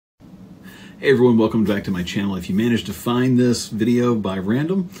Hey everyone, welcome back to my channel. If you managed to find this video by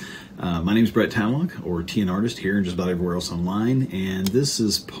random, my name is Brett Towlock, or T N Artist, here and just about everywhere else online, and this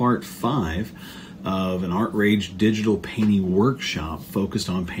is part 5 of an ArtRage digital painting workshop focused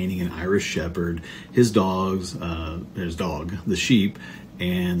on painting an Irish Shepherd, his dog, the sheep,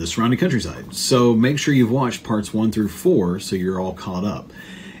 and the surrounding countryside. So make sure you've watched parts 1 through 4 so you're all caught up.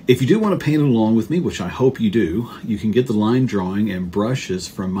 If you do want to paint along with me, which I hope you do, you can get the line drawing and brushes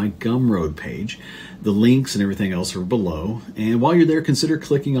from my Gumroad page. The links and everything else are below. And while you're there, consider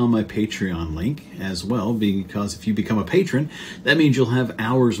clicking on my Patreon link as well, because if you become a patron, that means you'll have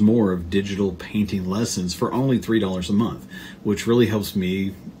hours more of digital painting lessons for only $3 a month, which really helps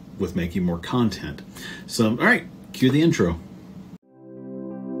me with making more content. So, all right, cue the intro.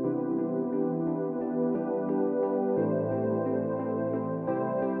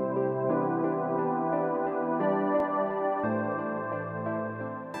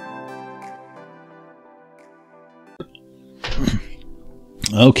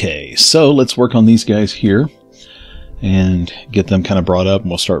 Okay, so let's work on these guys here and get them kind of brought up, and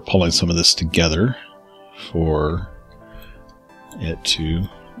we'll start pulling some of this together for it to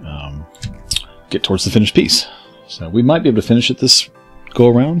get towards the finished piece. So we might be able to finish it this go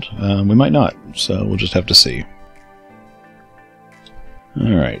around, we might not, so we'll just have to see.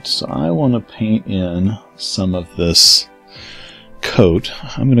 Alright, so I want to paint in some of this coat.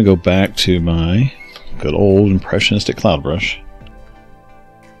 I'm going to go back to my good old impressionistic cloud brush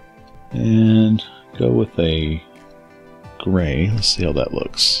and go with a gray. Let's see how that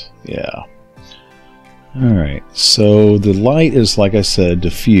looks. Yeah. Alright, so the light is, like I said,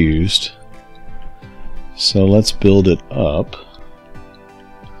 diffused. So let's build it up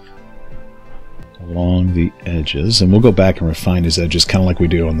along the edges. And we'll go back and refine these edges, kind of like we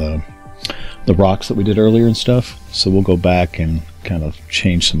do on the rocks that we did earlier and stuff. So we'll go back and kind of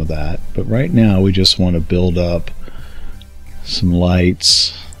change some of that. But right now we just want to build up some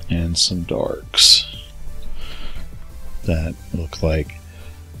lights and some darks that look like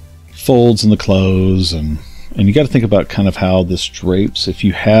folds in the clothes, and you got to think about kind of how this drapes. If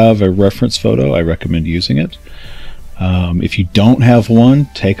you have a reference photo, I recommend using it. If you don't have one,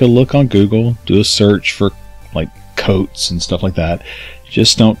 take a look on Google, do a search for like coats and stuff like that.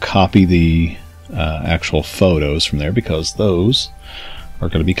 Just don't copy the actual photos from there, because those are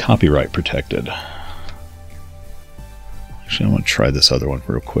going to be copyright protected. Actually, I want to try this other one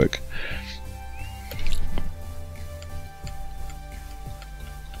real quick.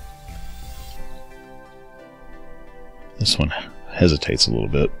 This one hesitates a little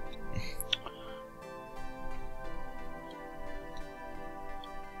bit.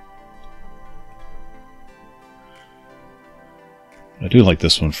 I do like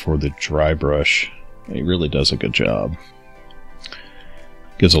this one for the dry brush. It really does a good job.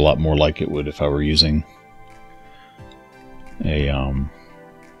 Gives a lot more like it would if I were using a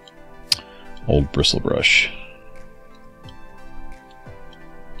old bristle brush.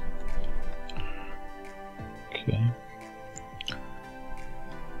 Okay. There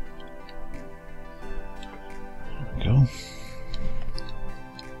we go.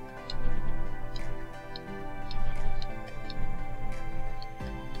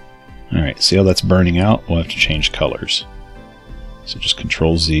 Alright, see how that's burning out? We'll have to change colors. So just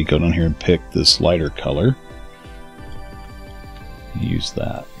Control Z, go down here and pick this lighter color. Use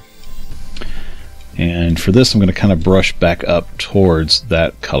that. And for this, I'm going to kind of brush back up towards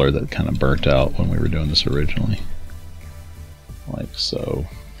that color that kind of burnt out when we were doing this originally. Like so.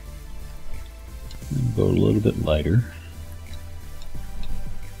 And go a little bit lighter.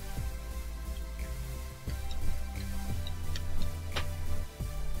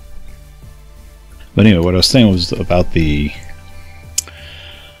 But anyway, what I was saying was about the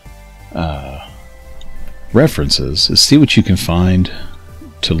references, is see what you can find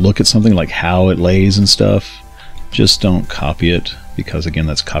to look at something, like how it lays and stuff. Just don't copy it, because again,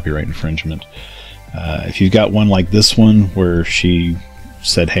 that's copyright infringement. If you've got one like this one where she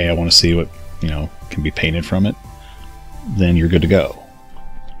said, hey, I want to see what can be painted from it, then you're good to go.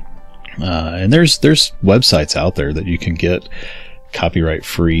 And there's websites out there that you can get copyright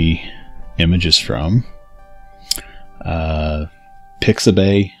free images from.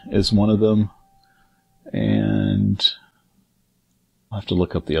 Pixabay is one of them, and I'll have to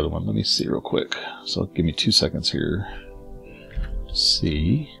look up the other one. Let me see real quick. So give me 2 seconds here.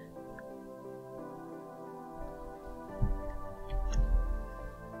 See.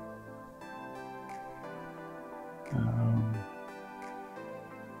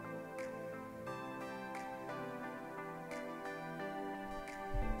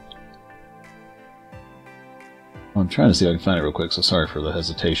 I'm trying to see if I can find it real quick, so sorry for the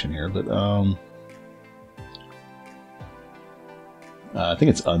hesitation here, but I think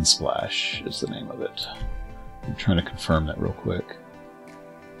it's Unsplash is the name of it. I'm trying to confirm that real quick.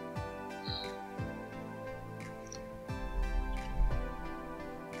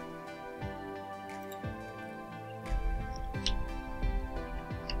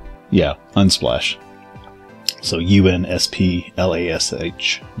 Yeah, Unsplash. So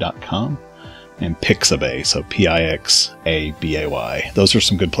UNSPLASH.com. And Pixabay, so Pixabay. Those are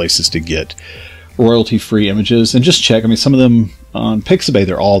some good places to get royalty-free images. And just check, I mean, some of them on Pixabay,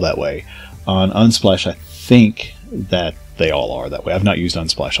 they're all that way. On Unsplash, I think that they all are that way. I've not used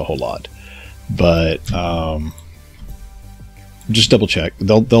Unsplash a whole lot. But just double check.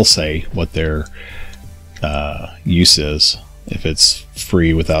 They'll say what their use is. If it's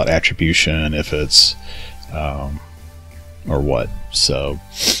free without attribution, if it's or what. So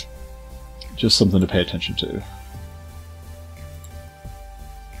just something to pay attention to.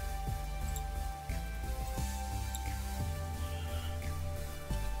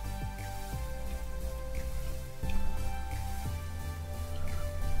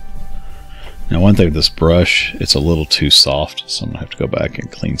 Now, one thing with this brush, it's a little too soft, so I'm gonna have to go back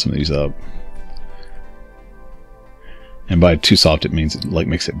and clean some of these up. And by too soft, it means it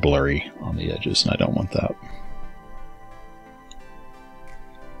makes it blurry on the edges, and I don't want that.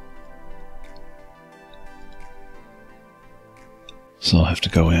 So I'll have to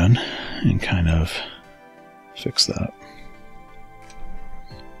go in and kind of fix that.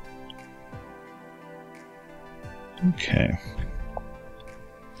 Okay.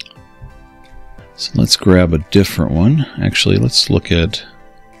 So let's grab a different one. Actually, let's look at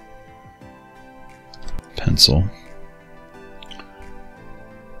pencil.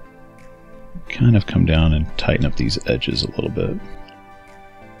 Kind of come down and tighten up these edges a little bit.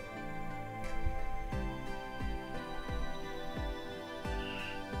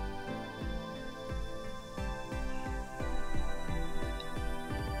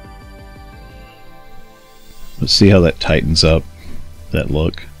 Let's see how that tightens up that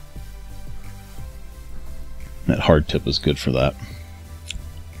look. That hard tip is good for that.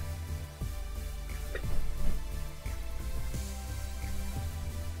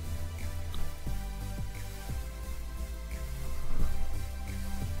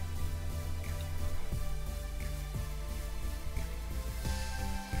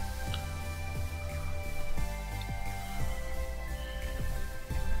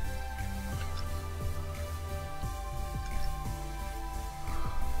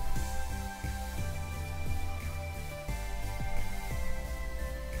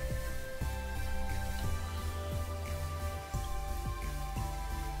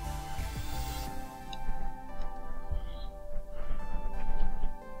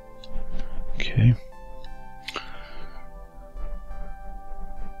 Okay.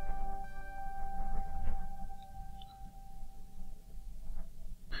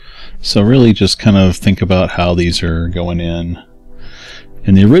 So really just kind of think about how these are going in.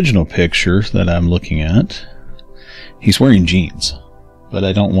 In the original picture that I'm looking at, he's wearing jeans, but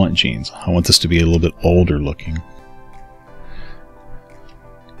I don't want jeans. I want this to be a little bit older looking.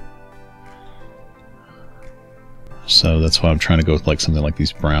 So that's why I'm trying to go with like something like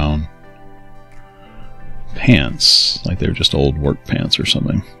these brown pants, like they're just old work pants or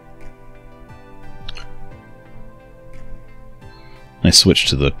something. I switched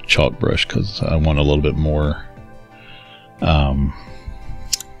to the chalk brush because I want a little bit more, a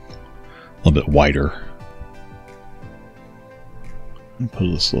little bit whiter. And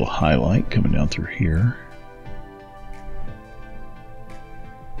put this little highlight coming down through here.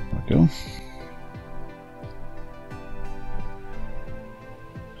 There we go.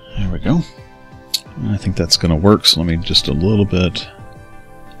 There we go. I think that's going to work, so let me just a little bit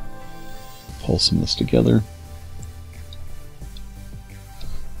pull some of this together.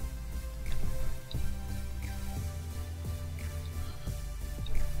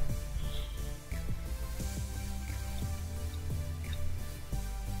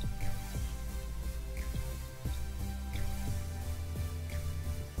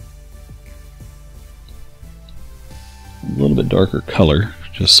 A little bit darker color,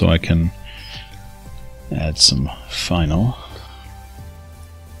 just so I can add some final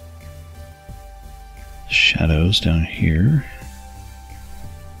shadows down here.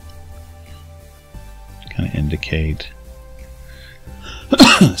 Kind of indicate,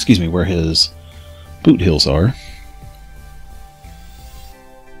 excuse me, where his boot heels are.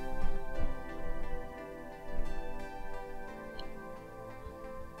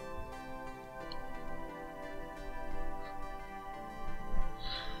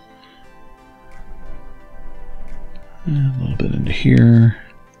 And a little bit into here.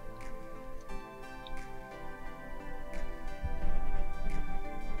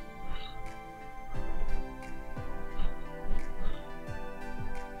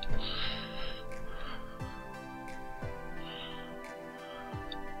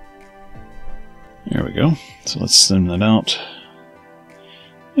 There we go. So let's send that out.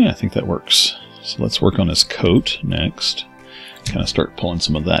 Yeah, I think that works. So let's work on his coat next. Kind of start pulling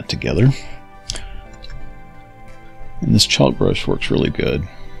some of that together. And this chalk brush works really good.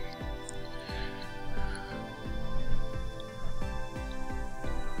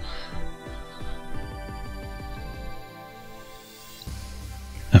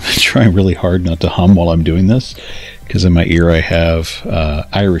 I'm trying really hard not to hum while I'm doing this, because in my ear I have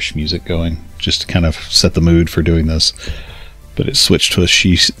Irish music going, just to kind of set the mood for doing this. But it switched to a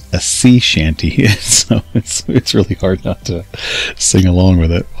sea shanty, so it's really hard not to sing along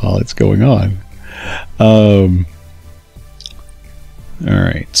with it while it's going on.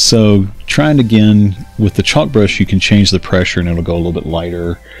 Alright, so trying again, with the chalk brush you can change the pressure and it'll go a little bit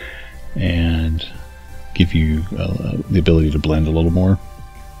lighter and give you the ability to blend a little more.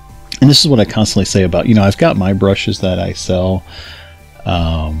 And this is what I constantly say about, you know, I've got my brushes that I sell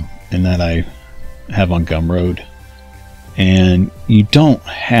and that I have on Gumroad, and you don't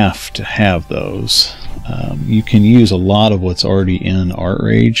have to have those. You can use a lot of what's already in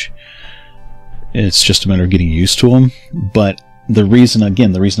ArtRage. It's just a matter of getting used to them. But the reason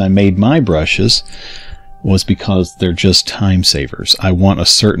I made my brushes was because they're just time savers. I want a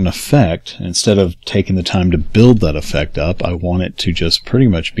certain effect. Instead of taking the time to build that effect up, I want it to just pretty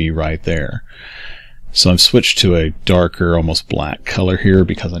much be right there. So I've switched to a darker, almost black color here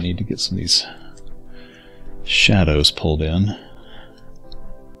because I need to get some of these shadows pulled in.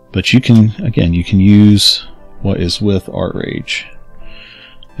 But you can, again, you can use what is with ArtRage.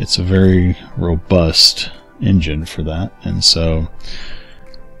 It's a very robust engine for that, and so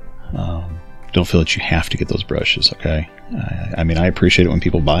don't feel that you have to get those brushes, okay? I mean, I appreciate it when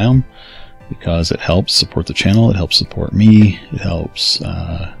people buy them because it helps support the channel, it helps support me, it helps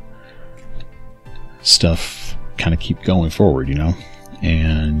stuff kind of keep going forward, you know?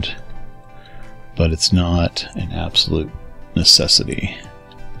 But it's not an absolute necessity.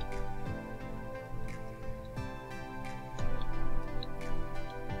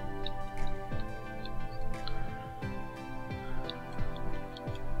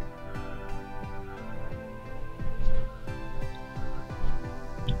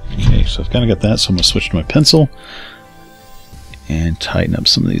 Okay, so I've kind of got that, so I'm going to switch to my pencil and tighten up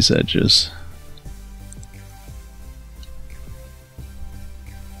some of these edges.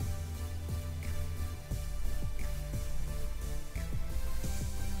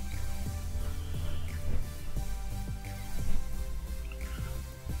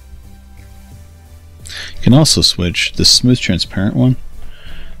 You can also switch. The smooth transparent one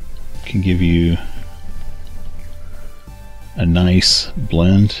can give you a nice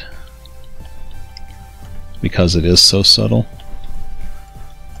blend because it is so subtle.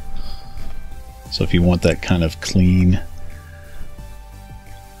 So if you want that kind of clean,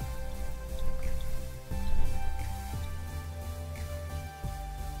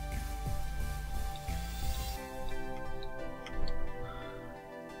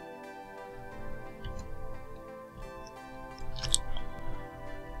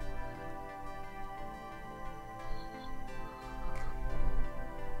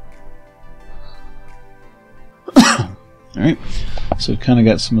 alright, so we've kind of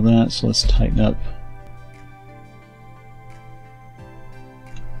got some of that, so let's tighten up.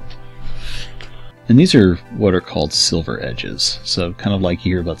 And these are what are called silver edges, so kind of like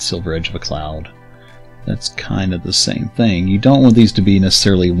you hear about the silver edge of a cloud. That's kind of the same thing. You don't want these to be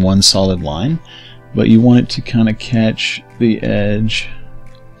necessarily one solid line, but you want it to kind of catch the edge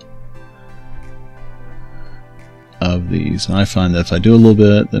of these. And I find that if I do a little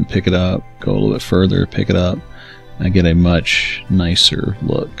bit, then pick it up, go a little bit further, pick it up, I get a much nicer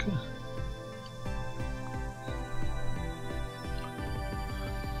look.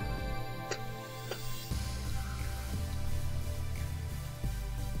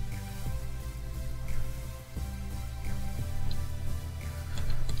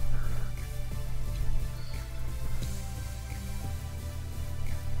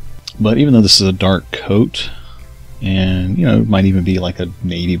 But even though this is a dark coat, and you know, it might even be like a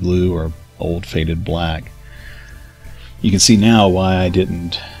navy blue or old faded black, you can see now why I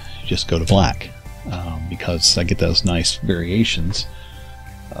didn't just go to black, because I get those nice variations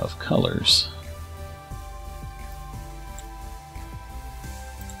of colors.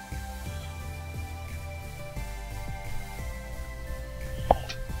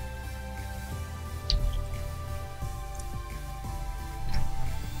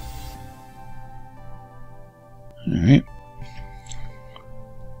 All right.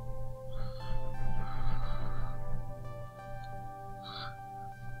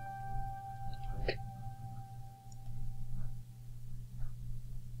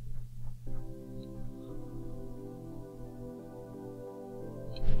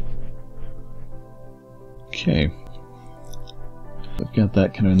 Okay, I've got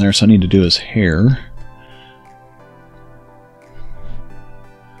that kind of in there, so I need to do his hair.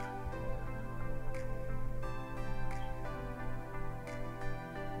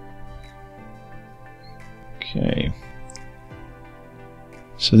 Okay,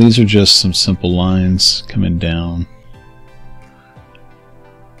 so these are just some simple lines coming down,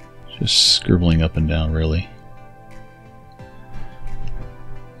 just scribbling up and down really.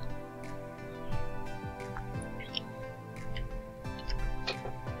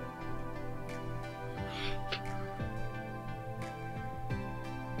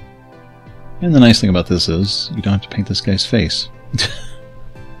 And the nice thing about this is you don't have to paint this guy's face.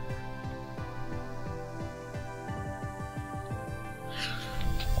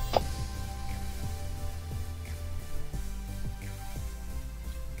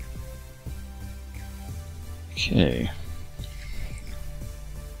 Okay.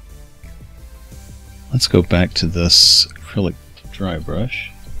 Let's go back to this acrylic dry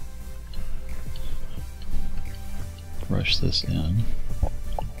brush. Brush this in.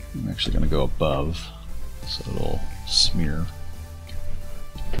 I'm actually going to go above so it'll smear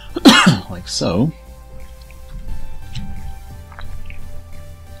like so.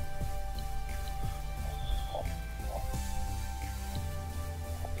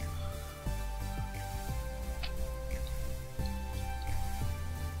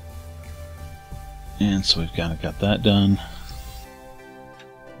 And so we've kind of got that done.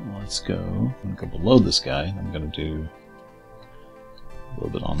 Let's go. I'm going to go below this guy, and I'm going to do a little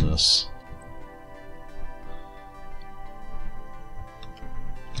bit on this.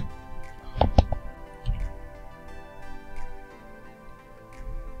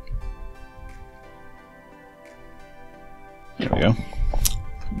 There we go.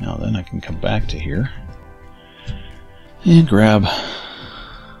 Now then I can come back to here and grab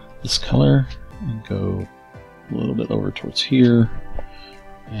this color and go a little bit over towards here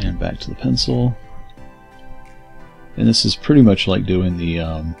and back to the pencil. And this is pretty much like doing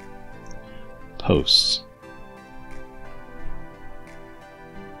the posts.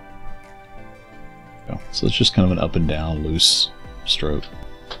 So it's just kind of an up and down loose stroke.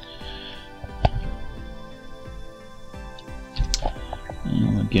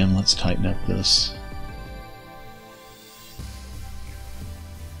 And again, let's tighten up this.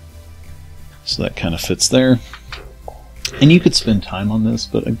 So that kind of fits there. And you could spend time on this,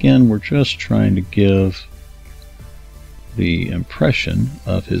 but again, we're just trying to give the impression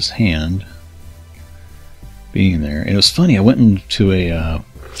of his hand being there. And it was funny, I went into a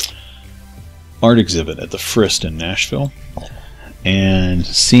art exhibit at the Frist in Nashville, and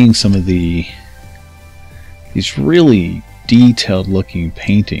seeing some of these really detailed looking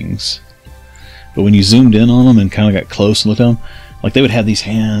paintings, but when you zoomed in on them and kind of got close and looked at them, like they would have these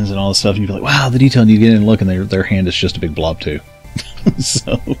hands and all this stuff, and you'd be like, wow, the detail, and you get in and look, and their hand is just a big blob too.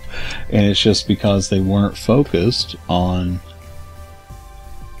 So, and it's just because they weren't focused on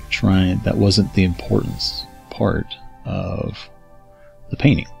trying, that wasn't the importance part of the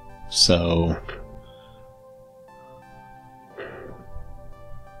painting. So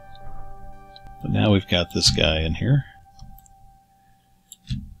but now we've got this guy in here,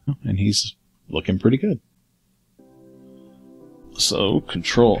 and he's looking pretty good. So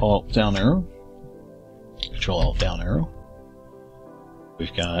Control Alt down arrow, Control Alt down arrow.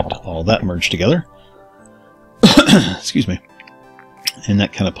 We've got all that merged together. Excuse me. And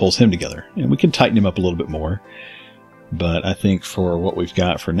that kind of pulls him together. And we can tighten him up a little bit more, but I think for what we've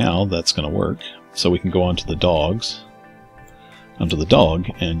got for now, that's going to work. So we can go on to the dogs, onto the dog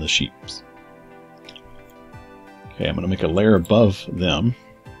and the sheep. Okay, I'm going to make a layer above them,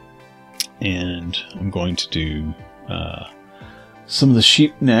 and I'm going to do some of the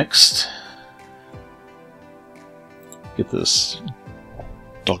sheep next. Get this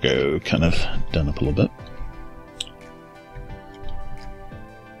doggo kind of done up a little bit.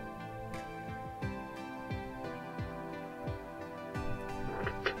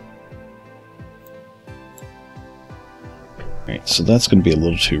 Alright, so that's going to be a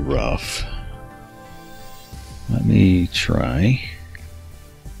little too rough. Let me try.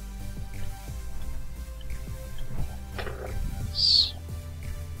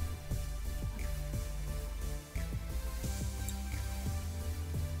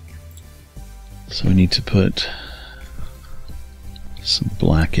 So we need to put some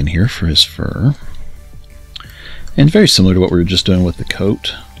black in here for his fur. And very similar to what we were just doing with the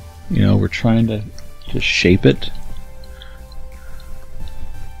coat. You know, we're trying to just shape it.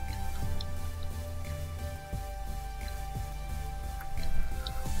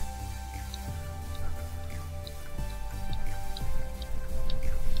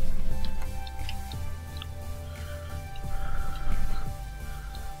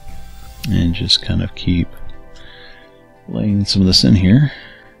 And just kind of keep laying some of this in here.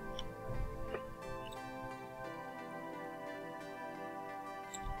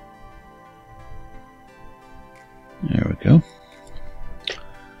 There we go.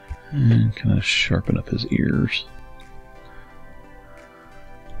 And kind of sharpen up his ears.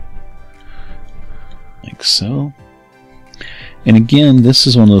 Like so. And again, this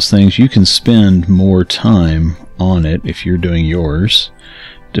is one of those things you can spend more time on it if you're doing yours,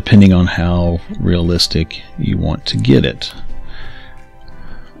 depending on how realistic you want to get it.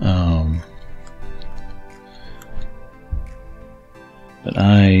 But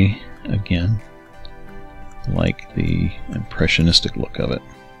I, again, like the impressionistic look of it.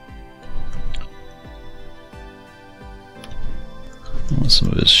 Some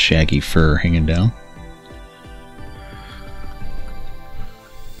of his shaggy fur hanging down.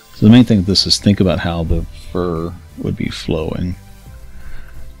 So the main thing with this is think about how the fur would be flowing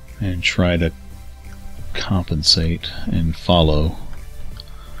and try to compensate and follow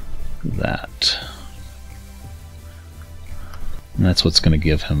that. And that's what's going to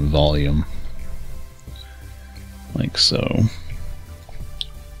give him volume. Like so.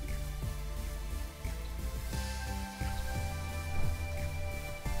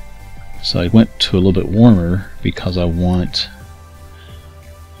 So I went to a little bit warmer because I want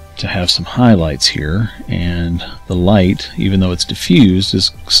to have some highlights here, and the light, even though it's diffused,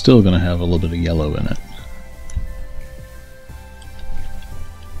 is still going to have a little bit of yellow in it.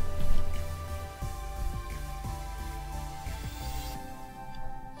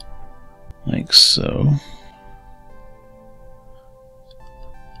 Like so.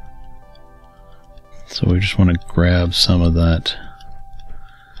 So we just want to grab some of that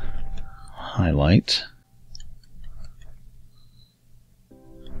highlight.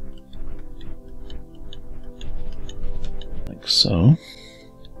 Like so.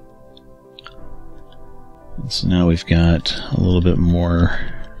 And so now we've got a little bit more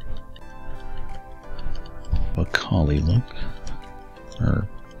of a collie look. Or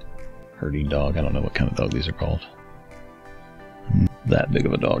herding dog. I don't know what kind of dog these are called. I'm that big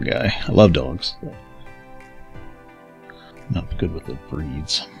of a dog guy. I love dogs. Not good with the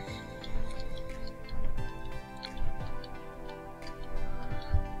breeds.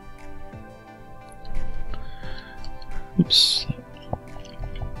 Oops.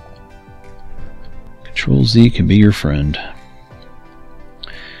 Control Z can be your friend.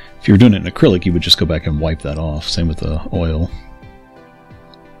 If you were doing it in acrylic, you would just go back and wipe that off. Same with the oil.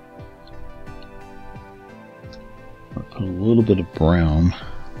 I'll put a little bit of brown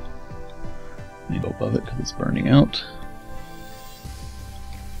maybe above it because it's burning out.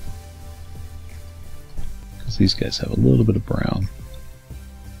 Because these guys have a little bit of brown.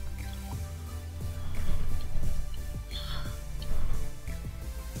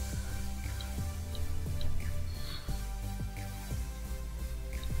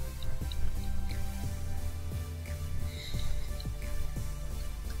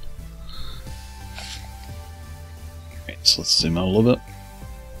 So let's zoom out a little bit.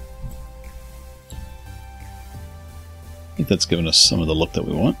 I think that's giving us some of the look that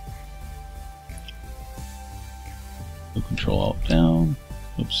we want. Control Alt down.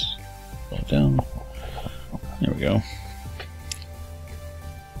 Oops. Alt down. There we go.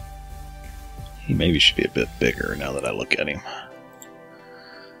 He maybe should be a bit bigger now that I look at him.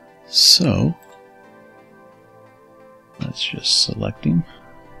 So let's just select him.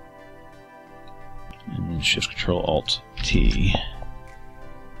 And then Shift Control Alt T.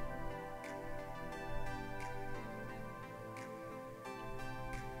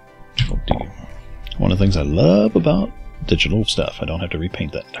 Control D. One of the things I love about digital stuff, I don't have to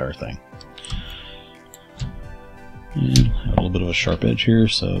repaint that entire thing. And I have a little bit of a sharp edge here,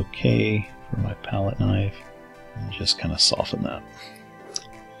 so K for my palette knife, and just kind of soften that.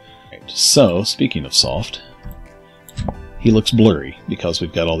 Right, so, speaking of soft, he looks blurry because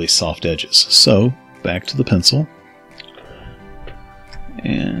we've got all these soft edges. So, back to the pencil,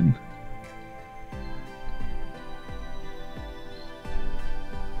 and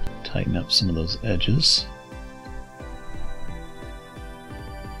tighten up some of those edges.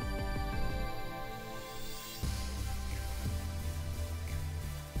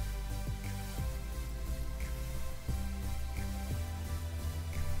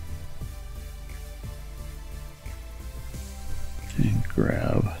 and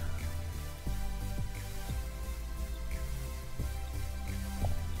grab.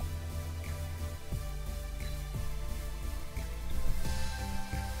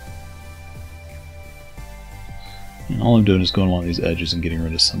 And all I'm doing is going along these edges and getting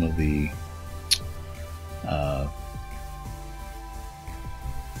rid of some of the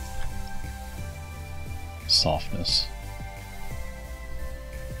softness.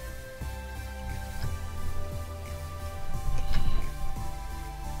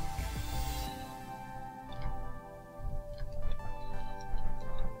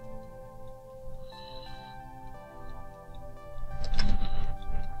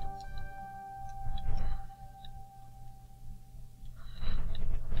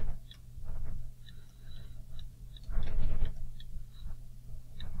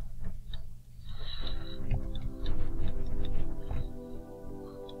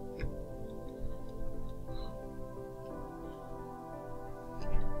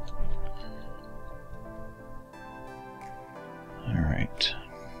 Alright.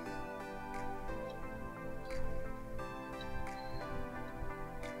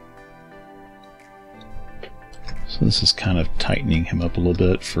 So this is kind of tightening him up a little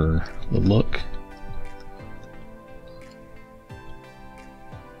bit for the look.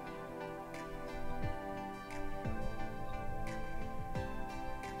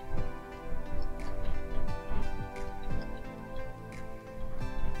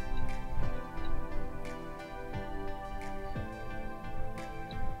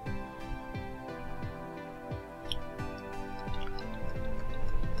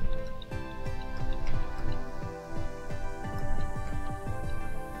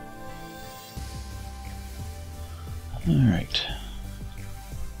 All right.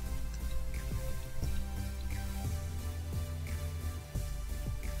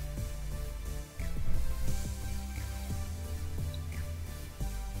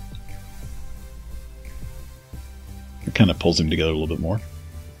 It kind of pulls him together a little bit more.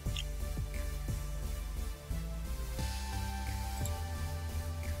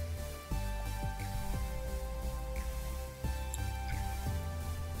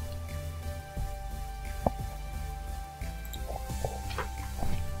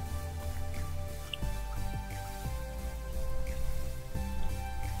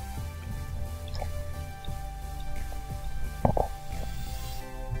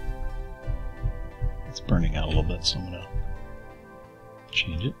 Burning out a little bit, so I'm going to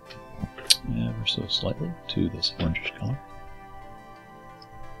change it ever so slightly to this orangish color.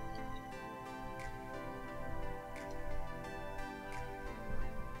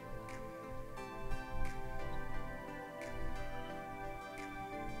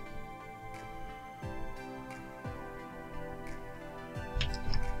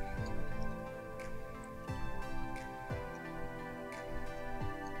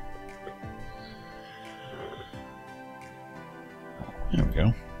 There we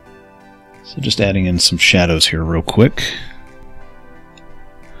go. So just adding in some shadows here real quick.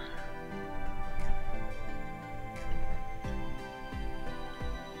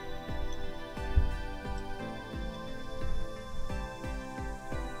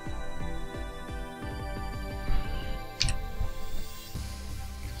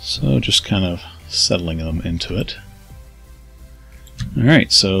 So just kind of settling them into it.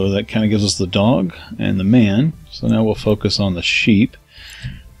 Alright, so that kind of gives us the dog and the man. So now we'll focus on the sheep.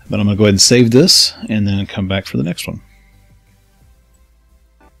 But I'm going to go ahead and save this and then come back for the next one.